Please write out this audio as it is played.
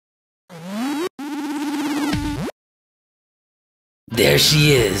There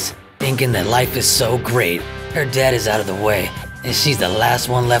she is, thinking that life is so great. Her dad is out of the way, and she's the last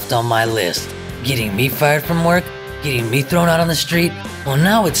one left on my list. Getting me fired from work? Getting me thrown out on the street? Well,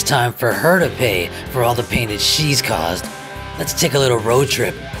 now it's time for her to pay for all the pain that she's caused. Let's take a little road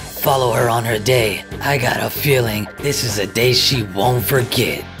trip. Follow her on her day. I got a feeling this is a day she won't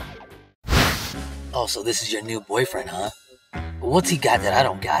forget. Oh, so this is your new boyfriend, huh? What's he got that I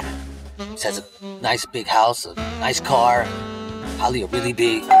don't got? He has a nice big house, a nice car, probably a really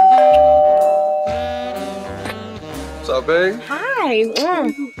big... What's up, babe? Hi.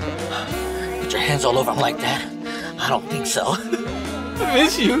 Put your hands all over him like that? I don't think so. I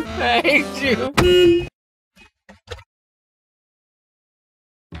miss you. I hate you.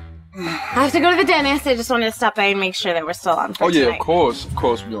 I have to go to the dentist. I just wanted to stop by and make sure that we're still on for yeah, tonight. of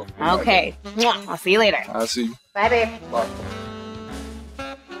course we are. Okay. I'll see you later. I'll see you. Bye, babe. Bye.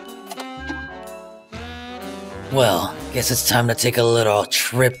 Well, guess it's time to take a little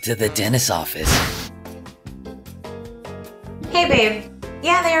trip to the dentist's office. Hey, babe.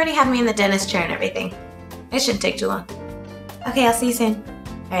 Yeah, they already have me in the dentist chair and everything. It shouldn't take too long. Okay, I'll see you soon.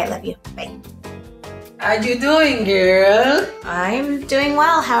 All right, love you. Bye. How you doing, girl? I'm doing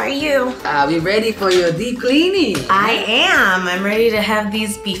well. How are you? Are we ready for your deep cleaning? I am. I'm ready to have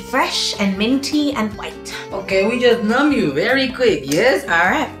these be fresh and minty and white. Okay, we just numb you very quick, yes? All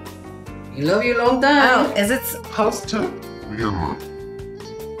right. We love you long time. Oh, is it supposed to?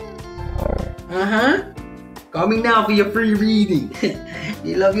 Uh-huh. Call me now for your free reading.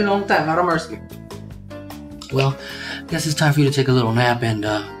 We love you long time, not a mercy. Well, guess it's time for you to take a little nap and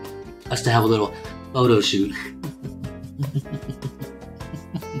us to have a little photo shoot.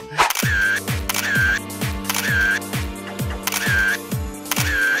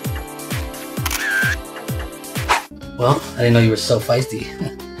 Well, I didn't know you were so feisty.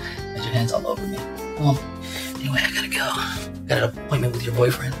 Had your hands all over me. Well, anyway, I gotta go. Got an appointment with your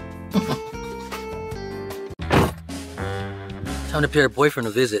boyfriend. Time to pay her boyfriend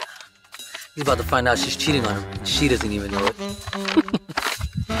a visit. He's about to find out she's cheating on him. She doesn't even know it.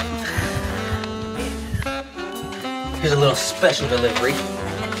 Here's a little special delivery.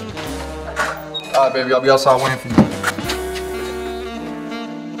 All right, baby, I'll be outside waiting for you.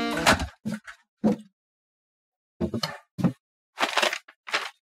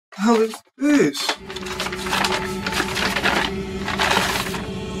 How is this?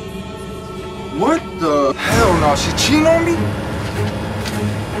 What the hell? No, she cheating on me?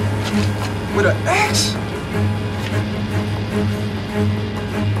 With an ex?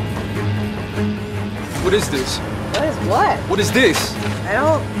 What is this? What is what? What is this? I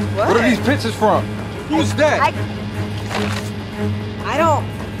don't... What? What are these pictures from? Who's that? I don't...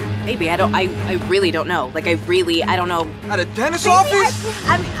 Maybe, I really don't know. Like, I don't know. At a dentist office?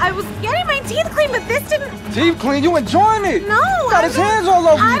 I was getting my teeth cleaned, but this didn't... Teeth clean? You enjoying it? No, Got his hands all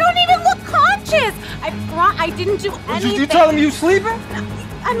over I you. don't even look conscious. I didn't do anything. You telling me you sleeping?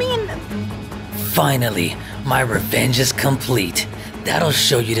 I mean... Finally, my revenge is complete. That'll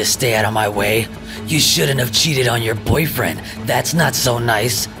show you to stay out of my way. You shouldn't have cheated on your boyfriend. That's not so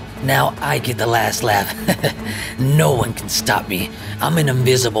nice. Now I get the last laugh. No one can stop me. I'm an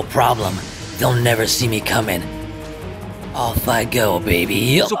invisible problem. They'll never see me coming. Off I go,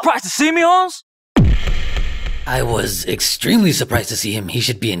 baby. Surprised to see me, Holmes? I was extremely surprised to see him. He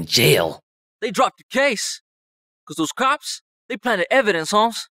should be in jail. They dropped the case. Because those cops, they planted evidence,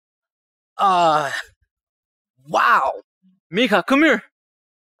 Holmes. Wow. Mija, come here.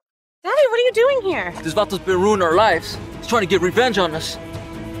 Daddy, what are you doing here? This Vato's been ruining our lives. He's trying to get revenge on us.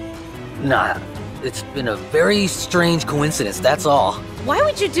 Nah, it's been a very strange coincidence, that's all. Why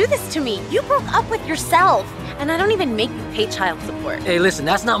would you do this to me? You broke up with yourself. And I don't even make you pay child support. Hey, listen,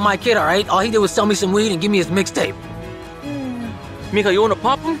 that's not my kid, all right? All he did was sell me some weed and give me his mixtape. Mija, you want to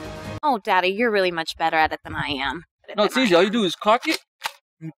pop him? Oh, Daddy, you're really much better at it than I am. No, it's easy. All you do is cock it.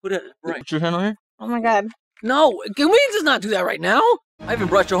 And you put it right. Put your hand on here. Oh my God. No, can we just not do that right now? I even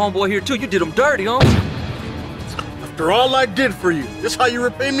brought your homeboy here, too. You did him dirty, Holmes. After all I did for you, this how you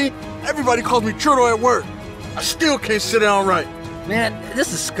repay me? Everybody calls me Turtle at work. I still can't sit down right. Man, this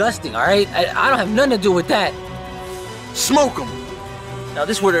is disgusting, all right? I don't have nothing to do with that. Smoke them. Now,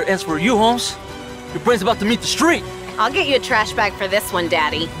 this is where it ends for you, Holmes. Your brain's about to meet the street. I'll get you a trash bag for this one,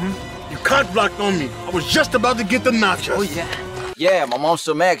 Daddy. You cock blocked on me. I was just about to get the nachos. Oh, yeah. Yeah, my mom's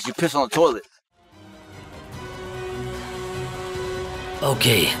so mad 'cause you pissed on the toilet.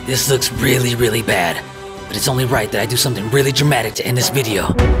 Okay, this looks really, really bad. But it's only right that I do something really dramatic to end this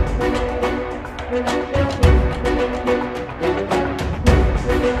video.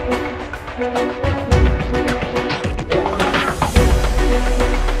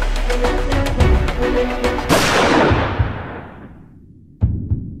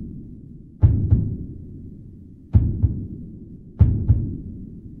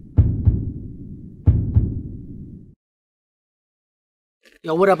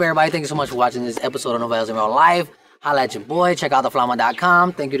 Yo, what up, everybody? Thank you so much for watching this episode of Novelas IRL Live. Holla at your boy. Check out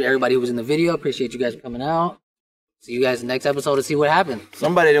theflama.com. Thank you to everybody who was in the video. Appreciate you guys for coming out. See you guys in the next episode to see what happened.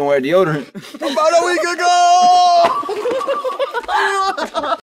 Somebody didn't wear deodorant. About a week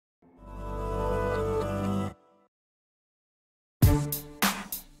ago!